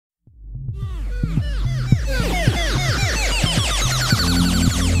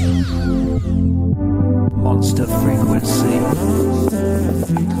Monster Frequency.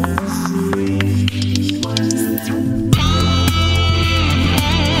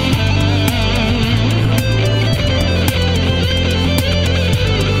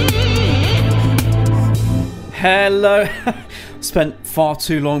 Hello. Spent far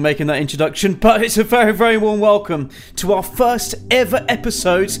too long making that introduction, but it's a very, very warm welcome to our first ever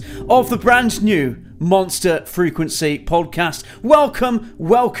episode of the brand new Monster Frequency podcast. Welcome,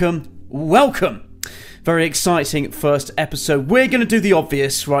 welcome, welcome. Very exciting first episode. We're going to do the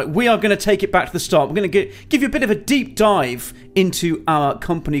obvious, right? We are going to take it back to the start. We're going to give you a bit of a deep dive into our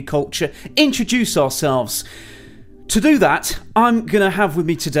company culture, introduce ourselves. To do that, I'm going to have with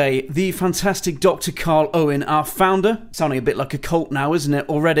me today the fantastic Dr. Carl Owen, our founder. Sounding a bit like a cult now, isn't it,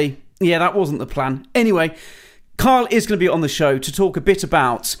 already? Yeah, that wasn't the plan. Anyway, Carl is going to be on the show to talk a bit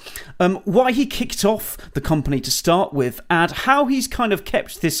about why he kicked off the company to start with and how he's kind of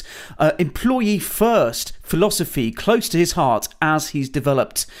kept this employee-first philosophy close to his heart as he's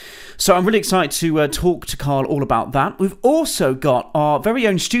developed. So I'm really excited to talk to Carl all about that. We've also got our very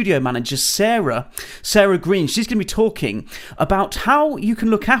own studio manager, Sarah Green. She's going to be talking about how you can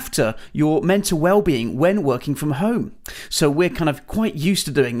look after your mental well-being when working from home. So we're kind of quite used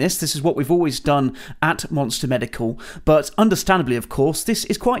to doing this. This is what we've always done at Monster Medical. But understandably, of course, this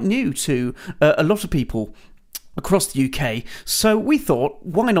is quite new to a lot of people across the UK, so we thought,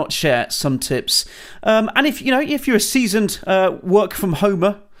 why not share some tips? And if you're a seasoned work from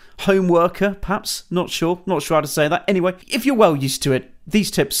home worker, perhaps, not sure how to say that. Anyway, if you're well used to it,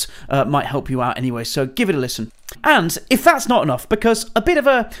 these tips might help you out anyway, so give it a listen. And if that's not enough, because a bit of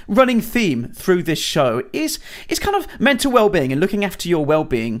a running theme through this show is kind of mental well-being and looking after your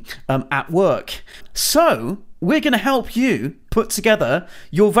well-being at work. So we're going to help you put together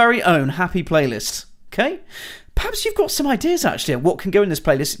your very own happy playlist, okay? Perhaps you've got some ideas, actually, of what can go in this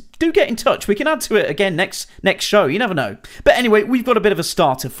playlist. Do get in touch. We can add to it again next show. You never know. But anyway, we've got a bit of a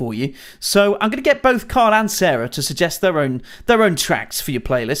starter for you. So I'm going to get both Carl and Sarah to suggest their own tracks for your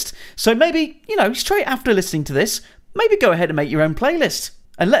playlist. So maybe, straight after listening to this, maybe go ahead and make your own playlist.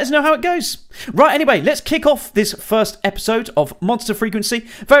 And let us know how it goes. Right, anyway, let's kick off this first episode of Monster Frequency.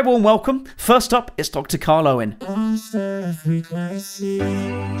 Very warm welcome. First up, it's Dr. Carl Owen. Monster Frequency.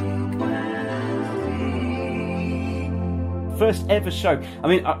 First ever show. I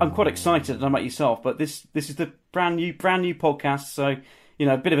mean, I'm quite excited. I don't know about yourself, but this is the brand new podcast. So,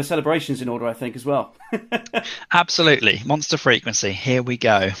 a bit of a celebration's in order, I think, as well. Absolutely, Monster Frequency. Here we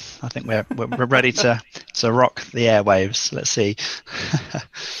go. I think we're ready to rock the airwaves. Let's see.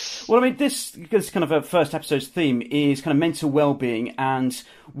 Well, I mean, this kind of a first episode's theme is kind of mental well-being and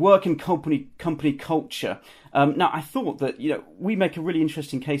work and company culture. Now, I thought that, we make a really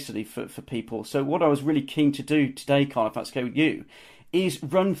interesting case study for people. So what I was really keen to do today, Carl, if that's okay with you, is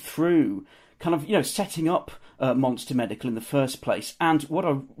run through kind of, setting up Monster Medical in the first place. And what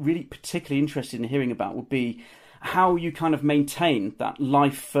I'm really particularly interested in hearing about would be how you kind of maintain that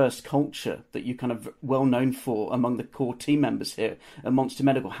life-first culture that you're kind of well known for among the core team members here at Monster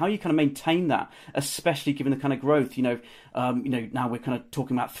Medical. How you kind of maintain that, especially given the kind of growth. Now we're kind of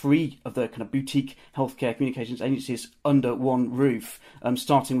talking about 3 of the kind of boutique healthcare communications agencies under one roof,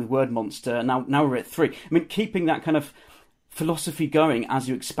 starting with Word Monster. Now we're at 3. I mean, keeping that kind of philosophy going as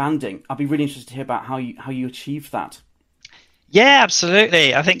you're expanding. I'd be really interested to hear about how you achieve that. Yeah,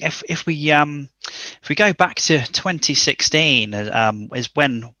 absolutely. I think if we go back to 2016, is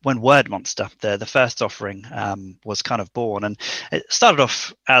when Word Monster, the first offering, was kind of born, and it started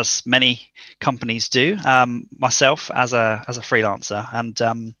off as many companies do. Myself as a freelancer,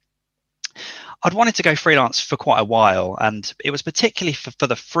 and I'd wanted to go freelance for quite a while, and it was particularly for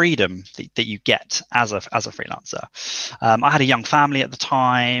the freedom that you get as a freelancer. I had a young family at the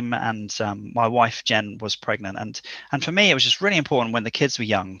time, and my wife Jen was pregnant, and for me it was just really important when the kids were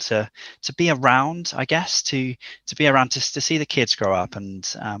young to be around, I guess, to be around to see the kids grow up.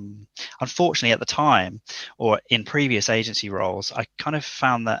 And unfortunately at the time, or in previous agency roles, I kind of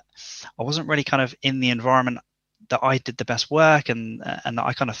found that I wasn't really kind of in the environment that I did the best work and that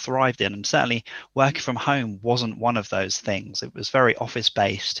I kind of thrived in. And certainly working from home wasn't one of those things. It was very office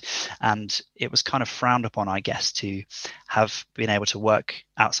based, and it was kind of frowned upon, I guess, to have been able to work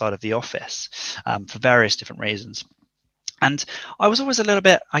outside of the office for various different reasons. And I was always a little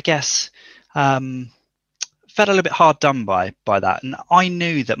bit, I guess, felt a little bit hard done by that. And I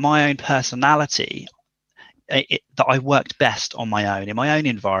knew that my own personality, that I worked best on my own, in my own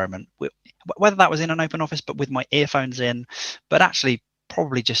environment, whether that was in an open office but with my earphones in, but actually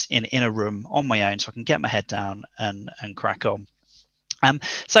probably just in a room on my own, so I can get my head down and crack on.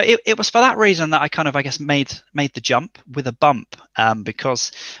 So it was for that reason that I kind of, I guess, made the jump with a bump,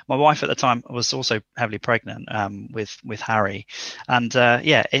 because my wife at the time was also heavily pregnant, with Harry, and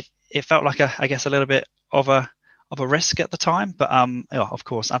it felt like I guess a little bit of a risk at the time, but of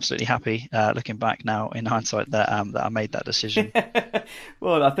course, absolutely happy looking back now in hindsight that I made that decision.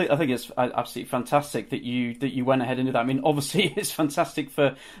 Well, I think it's absolutely fantastic that you went ahead and did that. I mean, obviously, it's fantastic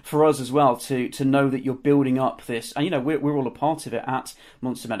for us as well to know that you're building up this, and we're all a part of it at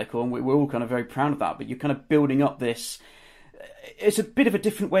Monster Medical, and we're all kind of very proud of that. But you're kind of building up this. It's a bit of a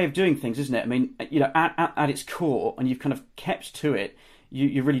different way of doing things, isn't it? I mean, at its core, and you've kind of kept to it.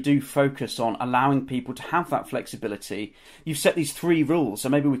 You really do focus on allowing people to have that flexibility. You've set these 3 rules, so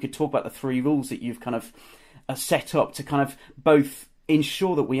maybe we could talk about the 3 rules that you've kind of set up to kind of both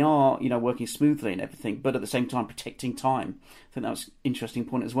ensure that we are, working smoothly and everything, but at the same time protecting time. I think that was an interesting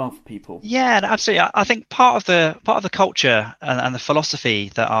point as well for people. Yeah, absolutely. I think part of the culture and the philosophy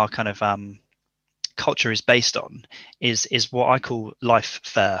that our kind of culture is based on is what I call life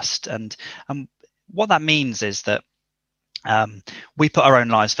first, and what that means is that we put our own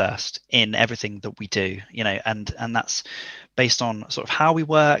lives first in everything that we do, and that's based on sort of how we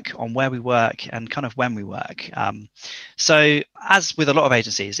work, on where we work, and kind of when we work. So as with a lot of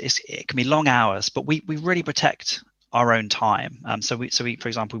agencies, it can be long hours, but we really protect our own time. So we, for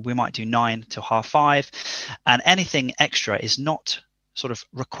example, we might do 9 to 5:30, and anything extra is not sort of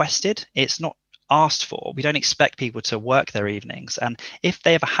requested. It's not asked for. We don't expect people to work their evenings, and if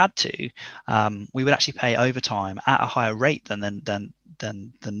they ever had to, we would actually pay overtime at a higher rate than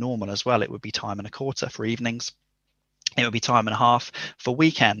normal as well. It would be time and a quarter for evenings. It would be time and a half for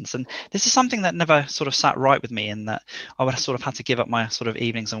weekends. And this is something that never sort of sat right with me, in that I would have sort of had to give up my sort of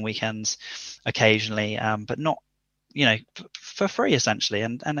evenings and weekends occasionally, but not, for free essentially.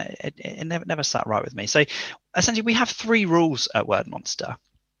 And it never sat right with me. So essentially we have 3 rules at Word Monster.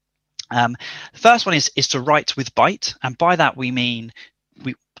 The first one is to write with bite, and by that we mean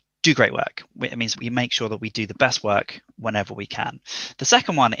we do great work. It means we make sure that we do the best work whenever we can. The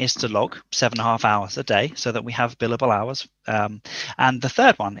second one is to log 7.5 hours a day so that we have billable hours. And the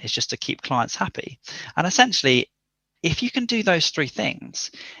third one is just to keep clients happy. And essentially, if you can do those 3 things,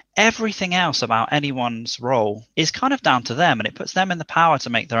 everything else about anyone's role is kind of down to them, and it puts them in the power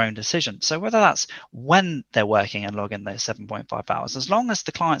to make their own decision. So whether that's when they're working and logging those 7.5 hours, as long as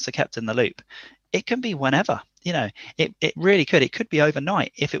the clients are kept in the loop, it can be whenever. It really could. It could be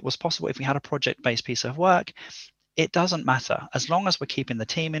overnight if it was possible. If we had a project-based piece of work, it doesn't matter. As long as we're keeping the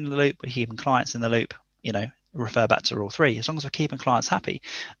team in the loop, we're keeping clients in the loop, refer back to rule 3. As long as we're keeping clients happy,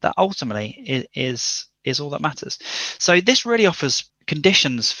 that ultimately is all that matters. So this really offers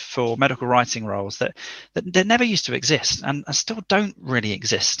conditions for medical writing roles that never used to exist, and still don't really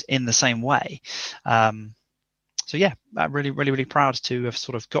exist in the same way. So yeah, I'm really proud to have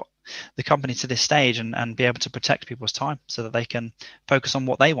sort of got the company to this stage and be able to protect people's time so that they can focus on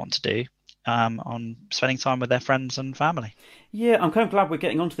what they want to do, on spending time with their friends and family. Yeah, I'm kind of glad we're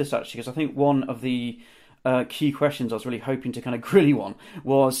getting onto this actually, because I think one of the key questions I was really hoping to kind of grill you on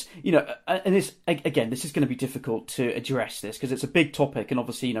was, and this is going to be difficult to address this because it's a big topic, and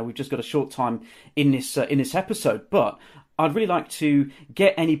obviously, we've just got a short time in this episode, but I'd really like to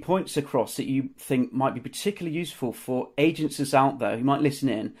get any points across that you think might be particularly useful for agencies out there who might listen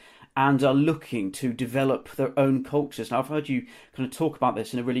in and are looking to develop their own cultures. Now, I've heard you kind of talk about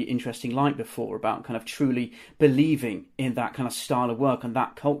this in a really interesting light before, about kind of truly believing in that kind of style of work and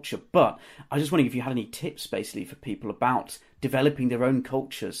that culture. But I just wondering if you had any tips, basically, for people about developing their own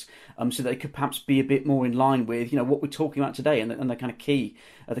cultures, so they could perhaps be a bit more in line with, what we're talking about today, and the kind of key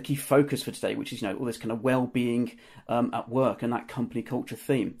focus for today, which is, all this kind of well-being at work and that company culture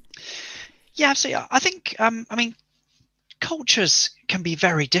theme. Yeah, absolutely. I think, cultures can be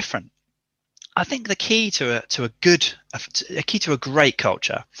very different. I think the key to a great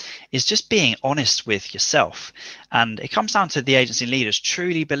culture is just being honest with yourself, and it comes down to the agency leaders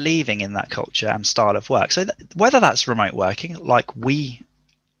truly believing in that culture and style of work. So whether that's remote working, that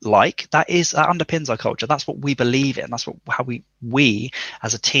underpins our culture. That's what we believe in. That's how we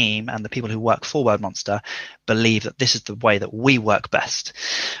as a team and the people who work for Word Monster believe that this is the way that we work best.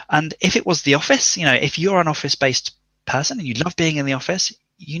 And if it was the office, if you're an office-based person and you love being in the office,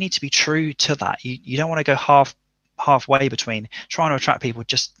 you need to be true to that. You don't want to go halfway between trying to attract people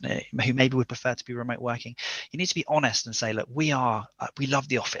just who maybe would prefer to be remote working. You need to be honest and say, look, we love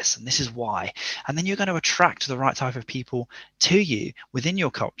the office and this is why. And then you're going to attract the right type of people to you within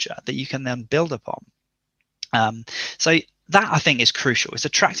your culture that you can then build upon. So that I think is crucial. It's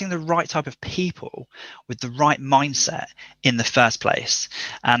attracting the right type of people with the right mindset in the first place.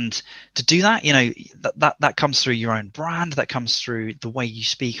 And to do that, that comes through your own brand, that comes through the way you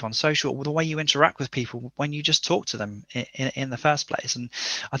speak on social, or the way you interact with people when you just talk to them in the first place. And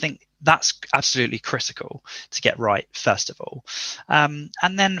I think that's absolutely critical to get right, first of all. And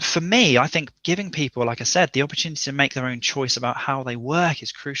then for me, I think giving people, like I said, the opportunity to make their own choice about how they work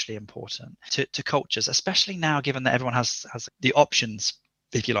is crucially important to cultures, especially now, given that everyone has the options,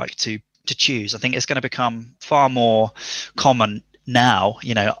 if you like, to choose. I think it's going to become far more common now,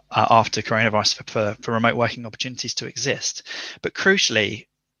 after coronavirus, for remote working opportunities to exist. But crucially,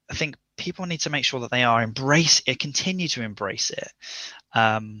 I think people need to make sure that they are continue to embrace it,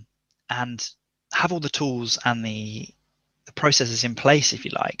 and have all the tools and the processes in place, if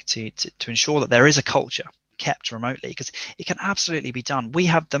you like, to ensure that there is a culture kept remotely, because it can absolutely be done. We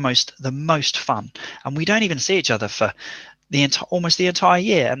have the most fun, and we don't even see each other for almost the entire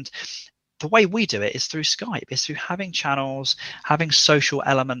year. And the way we do it is through Skype, is through having channels, having social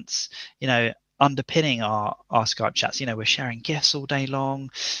elements, underpinning our Skype chats. We're sharing gifts all day long,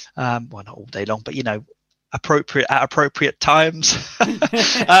 well, not all day long, but appropriate times,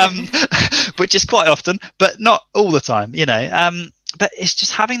 which is quite often, but not all the time, but it's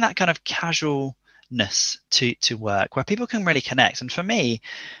just having that kind of casualness to work where people can really connect. And for me,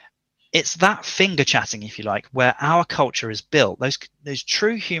 it's that finger chatting, if you like, where our culture is built. Those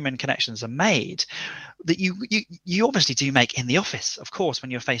true human connections are made that you obviously do make in the office, of course,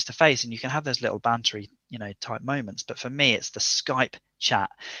 when you're face to face, and you can have those little bantery, type moments. But for me, it's the Skype chat,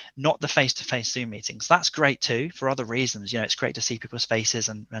 not the face to face Zoom meetings. That's great too for other reasons. It's great to see people's faces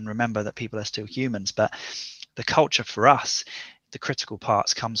and remember that people are still humans. But the culture for us, the critical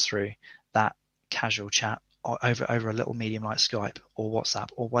parts comes through that casual chat over a little medium like Skype or WhatsApp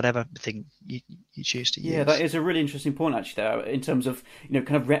or whatever thing you choose to use. Yeah, that is a really interesting point actually there, in terms of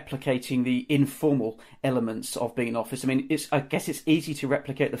kind of replicating the informal elements of being in office. I mean, I guess it's easy to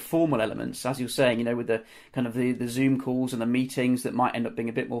replicate the formal elements, as you're saying, with the kind of the Zoom calls and the meetings that might end up being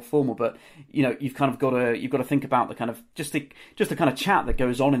a bit more formal. But you've kind of got to think about the kind of just the kind of chat that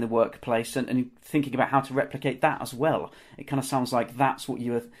goes on in the workplace, and thinking about how to replicate that as well. It kind of sounds like that's what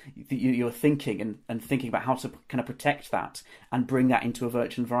you're thinking, and thinking about how to kind of protect that and bring that into a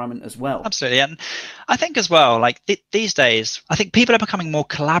virtual environment as well. Absolutely. And I think as well, like these days, I think people are becoming more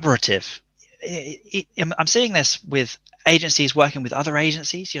collaborative. I'm seeing this with agencies working with other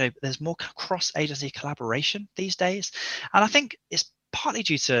agencies. There's more cross-agency collaboration these days. And I think it's partly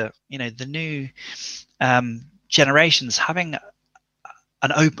due to, the new generations having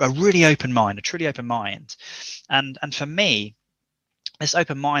a really open mind, a truly open mind. And for me, this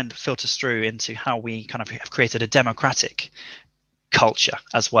open mind filters through into how we kind of have created a democratic culture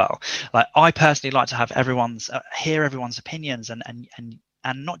as well. Like, I personally like to have hear everyone's opinions and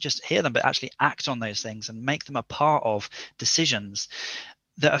not just hear them, but actually act on those things and make them a part of decisions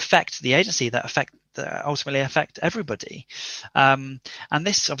that affect the agency, that ultimately affect everybody. And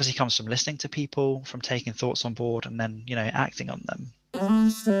this obviously comes from listening to people, from taking thoughts on board, and then acting on them.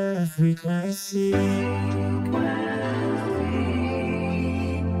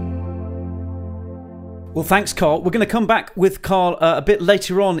 Well, thanks, Carl. We're going to come back with Carl a bit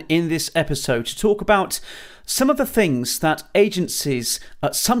later on in this episode to talk about some of the things that agencies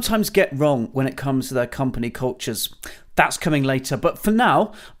sometimes get wrong when it comes to their company cultures. That's coming later. But for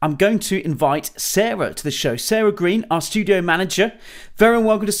now, I'm going to invite Sarah to the show. Sarah Green, our studio manager. Very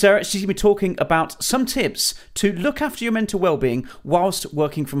welcome to Sarah. She's going to be talking about some tips to look after your mental well-being whilst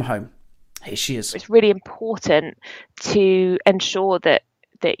working from home. Here she is. It's really important to ensure that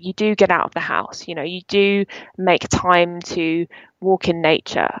you do get out of the house, you do make time to walk in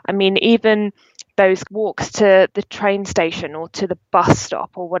nature. I mean, even those walks to the train station or to the bus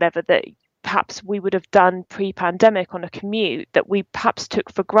stop or whatever that perhaps we would have done pre-pandemic on a commute that we perhaps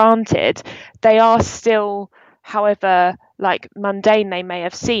took for granted, they are still, however like mundane they may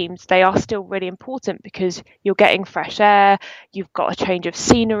have seemed, they are still really important, because you're getting fresh air, you've got a change of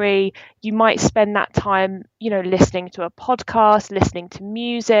scenery, you might spend that time, listening to a podcast, listening to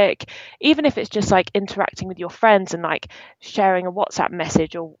music, even if it's just like interacting with your friends and like sharing a WhatsApp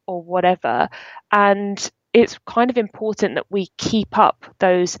message or whatever. And it's kind of important that we keep up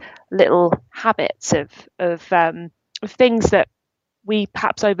those little habits of things that we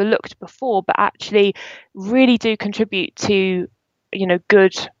perhaps overlooked before, but actually really do contribute to,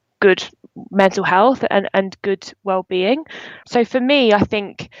 good mental health and good well-being. So for me, I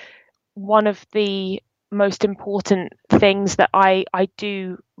think one of the most important things that I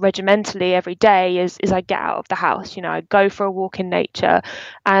do regimentally every day is I get out of the house. You know, I go for a walk in nature,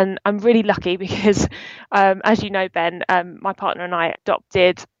 and I'm really lucky because, as you know, Ben, my partner and I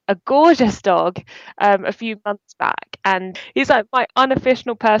adopted a gorgeous dog a few months back, and he's like my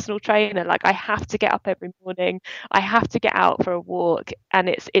unofficial personal trainer. Like, I have to get up every morning, I have to get out for a walk, and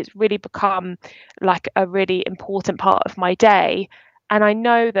it's really become like a really important part of my day. And I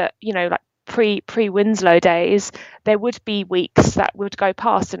know that, you know, like pre Winslow days, there would be weeks that would go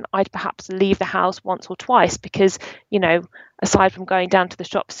past and I'd perhaps leave the house once or twice because, you know, aside from going down to the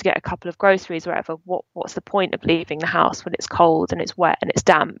shops to get a couple of groceries or whatever, what's the point of leaving the house when it's cold and it's wet and it's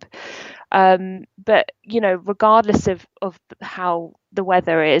damp? But, you know, regardless of how the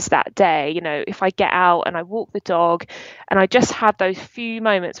weather is that day, you know, if I get out and I walk the dog and I just have those few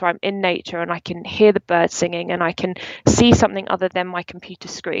moments where I'm in nature and I can hear the birds singing and I can see something other than my computer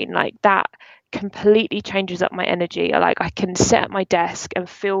screen, like that completely changes up my energy. Like, I can sit at my desk and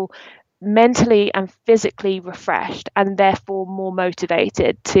feel mentally and physically refreshed and therefore more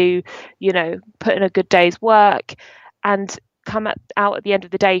motivated to, you know, put in a good day's work and come out at the end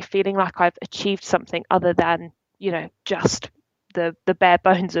of the day feeling like I've achieved something other than, you know, just the bare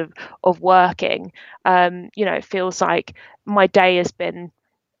bones of working. You know, it feels like my day has been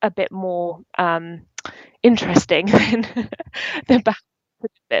a bit more interesting than perhaps it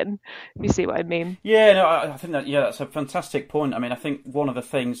could have been, if you see what I mean. Yeah, no, I think that, yeah, that's a fantastic point. I mean, I think one of the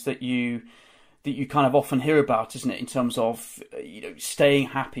things that you kind of often hear about, isn't it, in terms of, you know, staying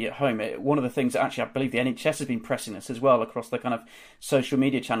happy at home. One of the things that actually I believe the NHS has been pressing this as well across the kind of social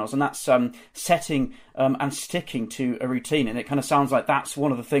media channels, and that's setting and sticking to a routine. And it kind of sounds like that's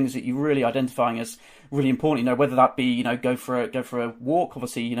one of the things that you're really identifying as really important. You know, whether that be, you know, go for a walk,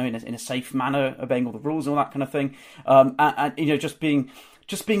 obviously, you know, in a safe manner, obeying all the rules and all that kind of thing, and you know, just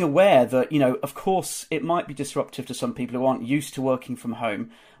being aware that, you know, of course, it might be disruptive to some people who aren't used to working from home,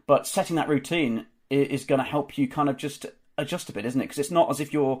 but setting that routine is going to help you kind of just adjust a bit, isn't it? Because it's not as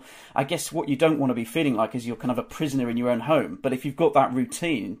if you're, I guess what you don't want to be feeling like is you're kind of a prisoner in your own home. But if you've got that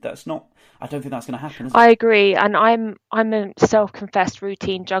routine, that's not, I don't think that's going to happen, is it? I agree, and I'm a self-confessed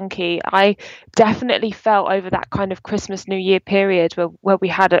routine junkie. I definitely felt over that kind of Christmas New Year period where we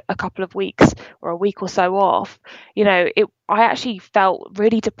had a couple of weeks or a week or so off, you know, I actually felt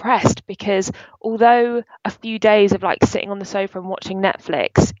really depressed because although a few days of like sitting on the sofa and watching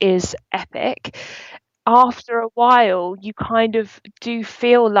Netflix is epic, after a while you kind of do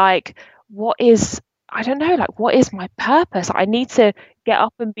feel like, I don't know, like, what is my purpose? I need to get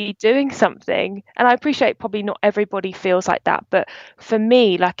up and be doing something. And I appreciate probably not everybody feels like that, but for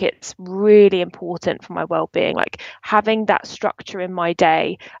me, like, it's really important for my well-being, like having that structure in my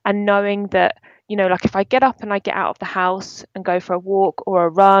day and knowing that, you know, like if I get up and I get out of the house and go for a walk or a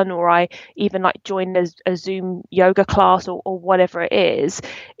run, or I even like join a Zoom yoga class or whatever it is,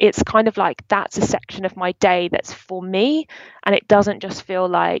 it's kind of like that's a section of my day that's for me. And it doesn't just feel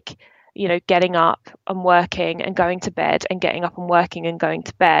like, you know, getting up and working and going to bed and getting up and working and going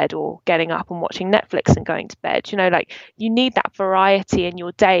to bed, or getting up and watching Netflix and going to bed. You know, like, you need that variety in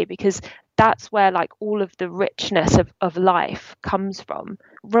your day because that's where like all of the richness of life comes from.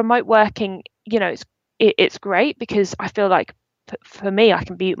 Remote working, you know, it's great because I feel like for me, I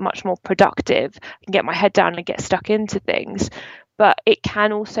can be much more productive and get my head down and get stuck into things. But it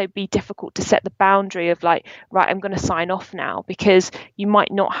can also be difficult to set the boundary of like, right, I'm going to sign off now, because you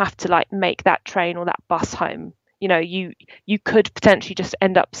might not have to like make that train or that bus home. You know, you could potentially just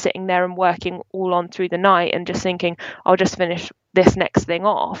end up sitting there and working all on through the night and just thinking, I'll just finish this next thing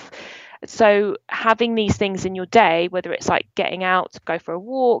off. So having these things in your day, whether it's like getting out to go for a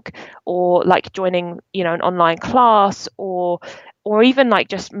walk, or like joining, you know, an online class, or even like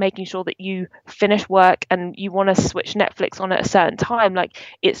just making sure that you finish work and you want to switch Netflix on at a certain time, like,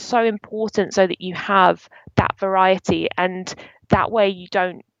 it's so important so that you have that variety, and that way you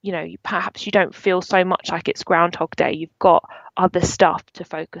don't, you know, perhaps you don't feel so much like it's Groundhog Day. You've got other stuff to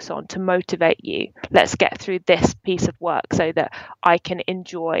focus on to motivate you. Let's get through this piece of work so that I can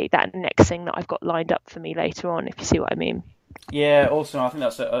enjoy that next thing that I've got lined up for me later on, if you see what I mean. Yeah, also, I think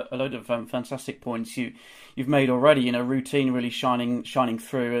that's a load of fantastic points you've made already. You know, routine really shining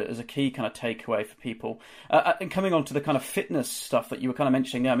through as a key kind of takeaway for people. And coming on to the kind of fitness stuff that you were kind of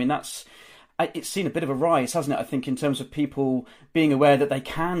mentioning there, I mean, it's seen a bit of a rise, hasn't it? I think in terms of people being aware that they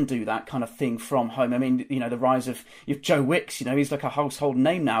can do that kind of thing from home. I mean, you know, the rise of Joe Wicks. You know, he's like a household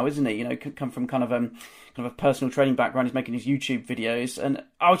name now, isn't he? You know, come from kind of a personal training background. He's making his YouTube videos, and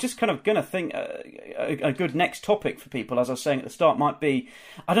I was just kind of gonna think a good next topic for people, as I was saying at the start, might be,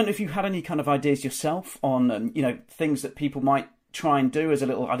 I don't know if you had any kind of ideas yourself on you know, things that people might try and do as a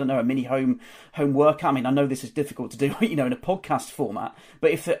little, I don't know, a mini home workout? I mean, I know this is difficult to do, in a podcast format,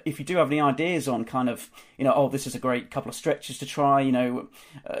 but if you do have any ideas on kind of, this is a great couple of stretches to try,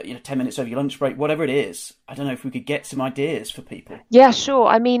 10 minutes over your lunch break, whatever it is, I don't know if we could get some ideas for people. Yeah, sure.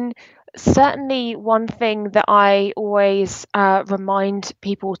 I mean, certainly one thing that I always remind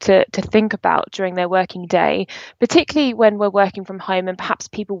people to think about during their working day, particularly when we're working from home and perhaps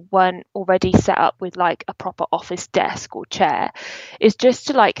people weren't already set up with like a proper office desk or chair, is just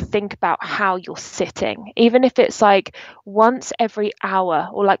to like think about how you're sitting. Even if it's like once every hour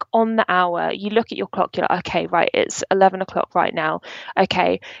or like on the hour, you look at your clock, you're like, okay, right, it's 11 o'clock right now.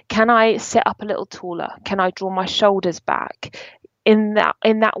 Okay, can I sit up a little taller? Can I draw my shoulders back? In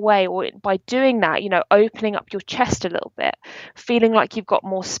that way, or by doing that, opening up your chest a little bit, feeling like you've got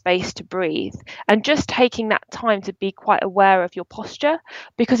more space to breathe, and just taking that time to be quite aware of your posture,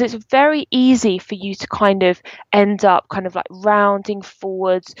 because it's very easy for you to kind of end up kind of like rounding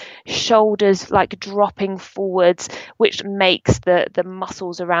forwards, shoulders like dropping forwards, which makes the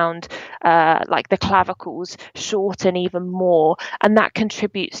muscles around like the clavicles shorten even more, and that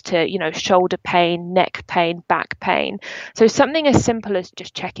contributes to shoulder pain, neck pain, back pain. So something as simple as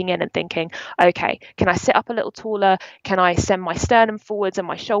just checking in and thinking, okay, can I sit up a little taller? Can I send my sternum forwards and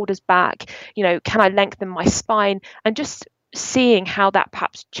my shoulders back? Can I lengthen my spine? And just seeing how that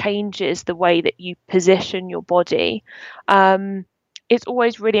perhaps changes the way that you position your body. It's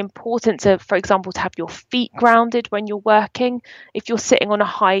always really important to, for example, to have your feet grounded when you're working. If you're sitting on a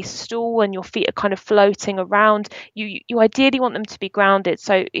high stool and your feet are kind of floating around, you ideally want them to be grounded.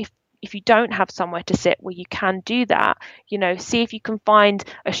 So if you don't have somewhere to sit where you can do that, see if you can find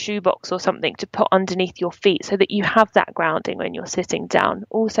a shoebox or something to put underneath your feet so that you have that grounding when you're sitting down.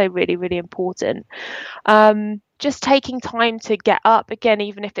 Also really, really important. Just taking time to get up, again,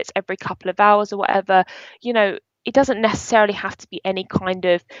 even if it's every couple of hours or whatever, it doesn't necessarily have to be any kind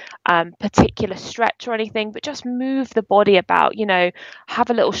of particular stretch or anything, but just move the body about,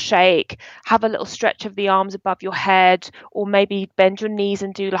 have a little shake, have a little stretch of the arms above your head, or maybe bend your knees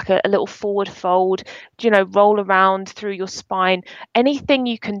and do like a little forward fold, roll around through your spine. Anything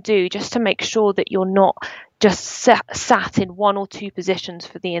you can do just to make sure that you're not just sat in one or two positions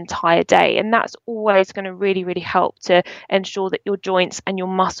for the entire day. And that's always going to really, really help to ensure that your joints and your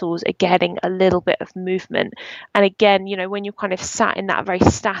muscles are getting a little bit of movement. And again, when you're kind of sat in that very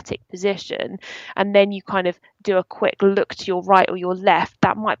static position, and then you kind of do a quick look to your right or your left,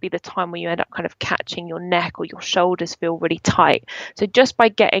 that might be the time where you end up kind of catching your neck or your shoulders feel really tight. So just by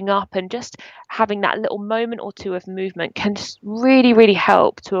getting up and just having that little moment or two of movement can just really, really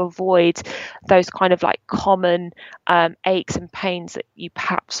help to avoid those kind of like common aches and pains that you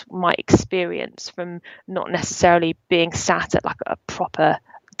perhaps might experience from not necessarily being sat at like a proper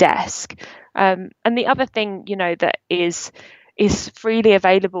desk. And the other thing, that is freely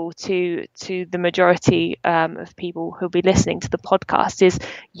available to the majority of people who'll be listening to the podcast is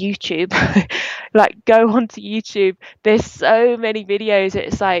YouTube. Like, go onto YouTube. There's so many videos.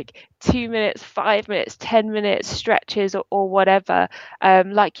 It's like 2 minutes, 5 minutes, 10 minutes stretches or whatever.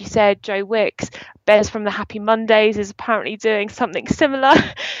 Like you said, Joe Wicks, Bez from the Happy Mondays is apparently doing something similar.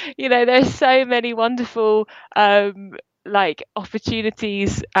 There's so many wonderful like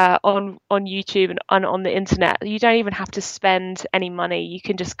opportunities on YouTube and on the internet. You don't even have to spend any money. You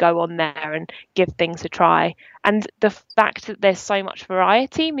can just go on there and give things a try. And the fact that there's so much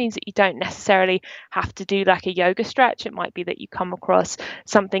variety means that you don't necessarily have to do like a yoga stretch. It might be that you come across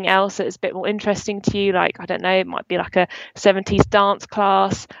something else that is a bit more interesting to you. Like, I don't know, it might be like a 70s dance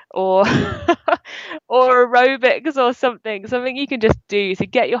class or or aerobics or something you can just do to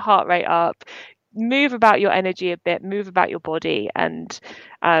get your heart rate up, move about your energy a bit, move about your body. And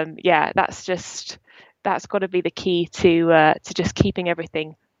that's got to be the key to just keeping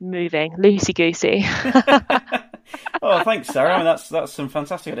everything moving, loosey goosey. Oh, thanks, Sarah. I mean, that's some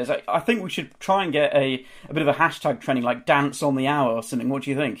fantastic ideas. I think we should try and get a bit of a hashtag trending, like dance on the hour or something. What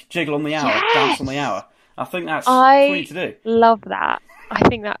do you think? Jiggle on the hour, yes! Dance on the hour. I think that's free to do. Love that. I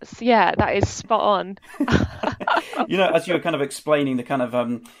think that is spot on. As you were kind of explaining the kind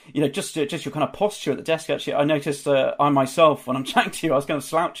of, just your kind of posture at the desk, actually, I noticed I myself, when I'm chatting to you, I was kind of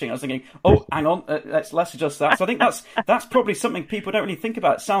slouching. I was thinking, oh, hang on, let's adjust that. So I think that's probably something people don't really think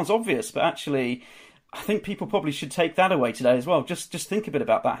about. It sounds obvious, but actually, I think people probably should take that away today as well. Just think a bit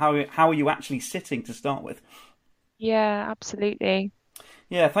about that. How are you actually sitting to start with? Yeah, absolutely.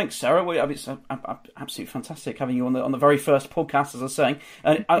 Yeah, thanks, Sarah. It's absolutely fantastic having you on the very first podcast, as I was saying.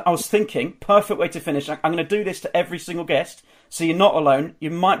 And I was thinking, perfect way to finish. I'm going to do this to every single guest. So you're not alone. You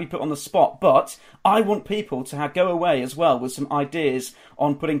might be put on the spot, but I want people to go away as well with some ideas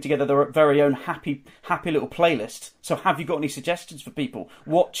on putting together their very own happy little playlist. So have you got any suggestions for people?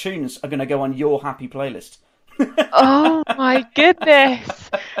 What tunes are going to go on your happy playlist? Oh my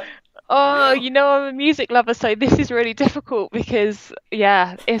goodness. Oh, I'm a music lover, so this is really difficult because,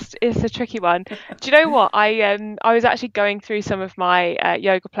 yeah, it's a tricky one. Do you know what? I was actually going through some of my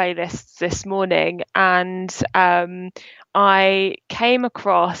yoga playlists this morning, and I came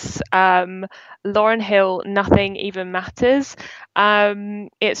across Lauryn Hill, Nothing Even Matters.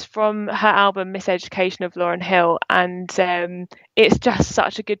 It's from her album Miseducation of Lauryn Hill, and it's just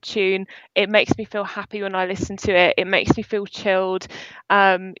such a good tune. It makes me feel happy when I listen to it. It makes me feel chilled.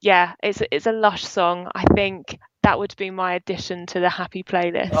 Yeah, it's a lush song. I think that would be my addition to the happy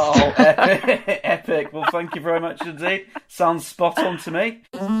playlist. Oh, epic. Epic. Well, thank you very much indeed. Sounds spot on to me.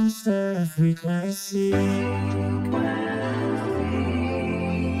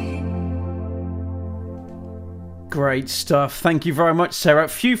 Great stuff. Thank you very much, Sarah. A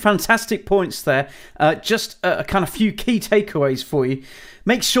few fantastic points there. Just a kind of few key takeaways for you.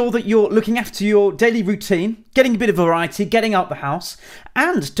 Make sure that you're looking after your daily routine, getting a bit of variety, getting out the house,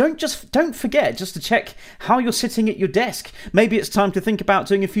 and don't forget just to check how you're sitting at your desk. Maybe it's time to think about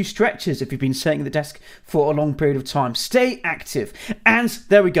doing a few stretches if you've been sitting at the desk for a long period of time. Stay active. And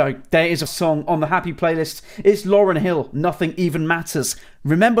there we go. There is a song on the happy playlist. It's Lauryn Hill, Nothing Even Matters.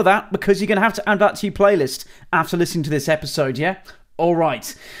 Remember that, because you're going to have to add that to your playlist after listening to this episode, yeah? All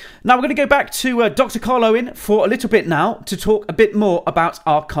right. Now we're going to go back to Dr. Carl Owen for a little bit now to talk a bit more about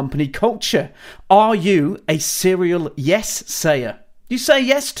our company culture. Are you a serial yes sayer? You say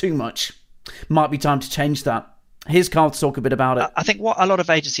yes too much. Might be time to change that. Here's Carl to talk a bit about it. I think what a lot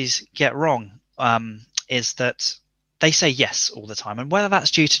of agencies get wrong is that they say yes all the time, and whether that's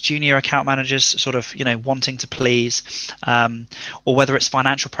due to junior account managers sort of wanting to please, or whether it's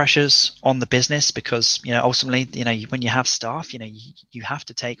financial pressures on the business, because ultimately when you have staff, you have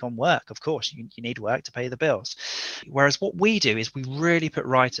to take on work. Of course, you need work to pay the bills. Whereas what we do is we really put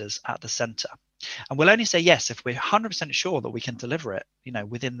writers at the center, and we'll only say yes if we're 100% sure that we can deliver it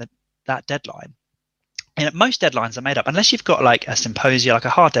within that deadline. And most deadlines are made up, unless you've got like a symposia, like a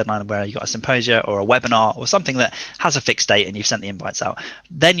hard deadline where you've got a symposia or a webinar or something that has a fixed date and you've sent the invites out,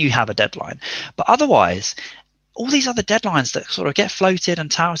 then you have a deadline. But otherwise, all these other deadlines that sort of get floated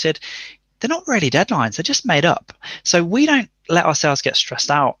and touted, they're not really deadlines, they're just made up. So we don't let ourselves get stressed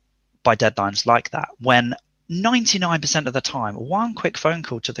out by deadlines like that, when 99% of the time, one quick phone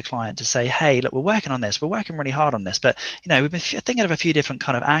call to the client to say, hey, look, we're working on this, we're working really hard on this, but we've been thinking of a few different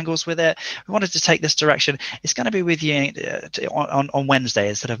kind of angles with it. We wanted to take this direction. It's going to be with you on Wednesday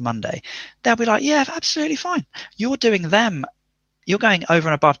instead of Monday. They'll be like, yeah, absolutely fine. You're going over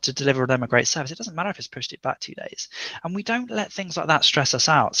and above to deliver them a great service. It doesn't matter if it's pushed it back 2 days. And we don't let things like that stress us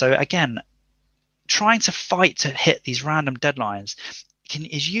out. So again, trying to fight to hit these random deadlines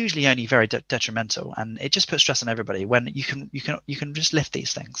is usually only very detrimental, and it just puts stress on everybody when you can just lift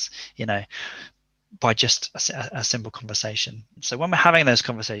these things by just a simple conversation. So when we're having those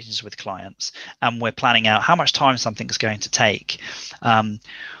conversations with clients and we're planning out how much time something's going to take,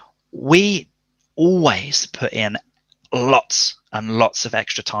 we always put in lots and lots of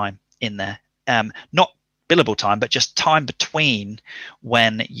extra time in there, not billable time, but just time between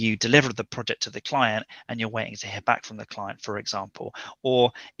when you deliver the project to the client and you're waiting to hear back from the client, for example.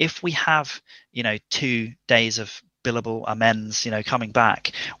 Or if we have 2 days of billable amends coming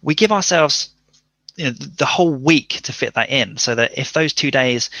back, we give ourselves the whole week to fit that in, so that if those 2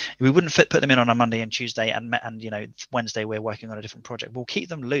 days we wouldn't put them in on a Monday and Tuesday, and Wednesday we're working on a different project, we'll keep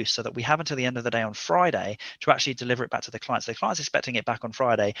them loose so that we have until the end of the day on Friday to actually deliver it back to the client. So the client's expecting it back on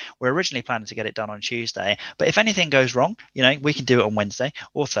Friday. We're originally planning to get it done on Tuesday, but if anything goes wrong, we can do it on Wednesday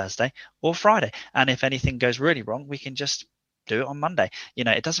or Thursday or Friday, and if anything goes really wrong, we can just do it on Monday.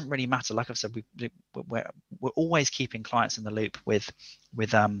 It doesn't really matter. Like I've said, we're always keeping clients in the loop with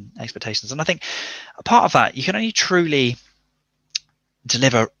expectations. And I think a part of that, you can only truly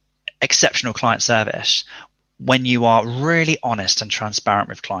deliver exceptional client service when you are really honest and transparent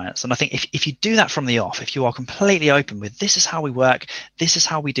with clients. And I think if you do that from the off, if you are completely open with, this is how we work, this is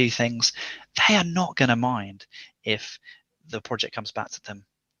how we do things, they are not going to mind if the project comes back to them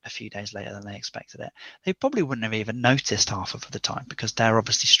a few days later than they expected it. They probably wouldn't have even noticed half of the time, because they're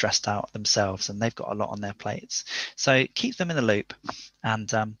obviously stressed out themselves and they've got a lot on their plates. So keep them in the loop,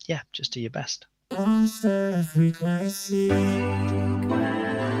 and just do your best.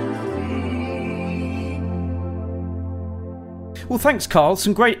 Well, thanks, Carl.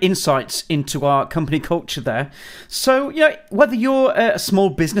 Some great insights into our company culture there. So, whether you're a small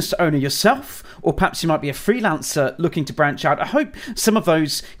business owner yourself, or perhaps you might be a freelancer looking to branch out, I hope some of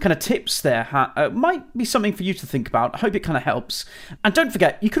those kind of tips there might be something for you to think about. I hope it kind of helps. And don't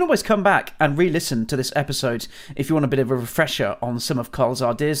forget, you can always come back and re-listen to this episode if you want a bit of a refresher on some of Carl's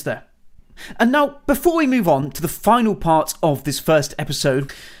ideas there. And now, before we move on to the final part of this first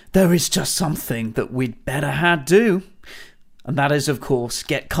episode, there is just something that we'd better do. And that is, of course,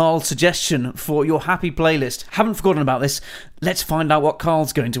 get Carl's suggestion for your happy playlist. Haven't forgotten about this. Let's find out what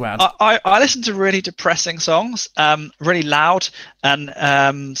Carl's going to add. I listen to really depressing songs, really loud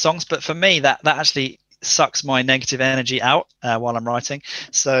and songs, but for me, that actually sucks my negative energy out while I'm writing.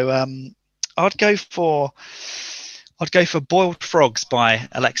 So I'd go for Boiled Frogs by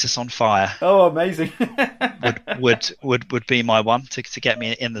Alexisonfire. Oh, amazing. would be my one to get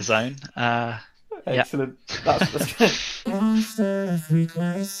me in the zone. Excellent. Yeah. That's good.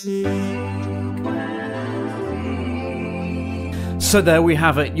 So there we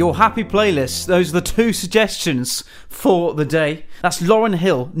have it, your happy playlist. Those are the 2 suggestions for the day. That's Lauryn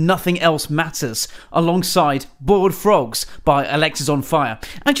Hill, Nothing Else Matters, alongside Boiled Frogs by Alexisonfire.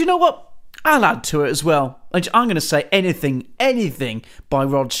 And you know what? I'll add to it as well. I'm going to say anything by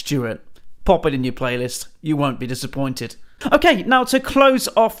Rod Stewart. Pop it in your playlist. You won't be disappointed. Okay, now to close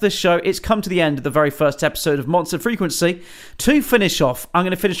off the show, it's come to the end of the very first episode of Monster Frequency. To finish off, I'm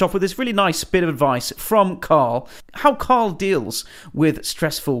going to finish off with this really nice bit of advice from Carl. How Carl deals with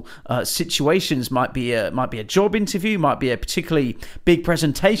stressful situations. Might be a job interview, might be a particularly big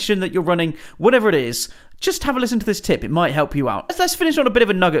presentation that you're running, whatever it is. Just have a listen to this tip. It might help you out. Let's finish on a bit of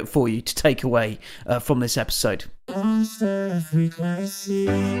a nugget for you to take away from this episode. Monster Frequency.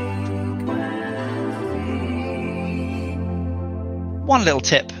 One little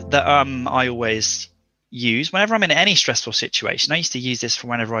tip that I always use whenever I'm in any stressful situation. I used to use this for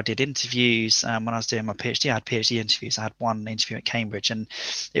whenever I did interviews. When I was doing my PhD, I had PhD interviews. I had one interview at Cambridge and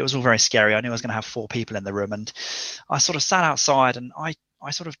it was all very scary. I knew I was going to have 4 people in the room, and I sort of sat outside and I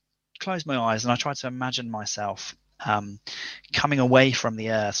sort of closed my eyes and I tried to imagine myself coming away from the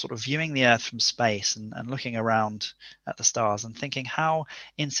Earth, sort of viewing the Earth from space and looking around at the stars and thinking how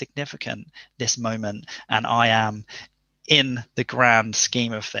insignificant this moment and I am in the grand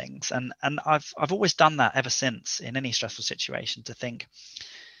scheme of things. And I've always done that ever since in any stressful situation, to think,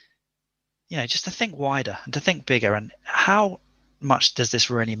 just to think wider and to think bigger, and how much does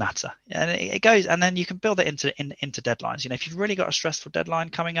this really matter? And it goes, and then you can build it into deadlines. If you've really got a stressful deadline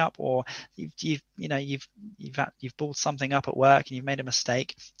coming up, or you've bought something up at work and you've made a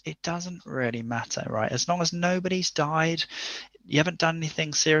mistake, it doesn't really matter, right? As long as nobody's died, you haven't done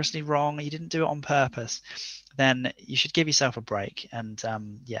anything seriously wrong, you didn't do it on purpose, then you should give yourself a break. And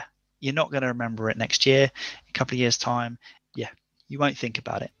you're not going to remember it next year, a couple of years time. You won't think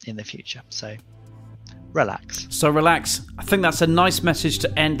about it in the future. So relax. I think that's a nice message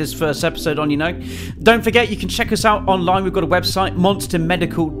to end this first episode on. Don't forget, you can check us out online. We've got a website,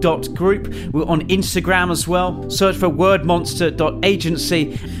 monstermedical.group. We're on Instagram as well. Search for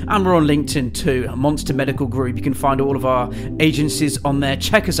wordmonster.agency, and we're on LinkedIn too, Monster Medical Group. You can find all of our agencies on there.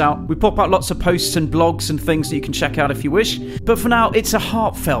 Check us out. We pop out lots of posts and blogs and things that you can check out if you wish. But for now, it's a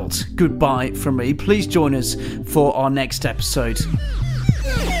heartfelt goodbye from me. Please join us for our next episode.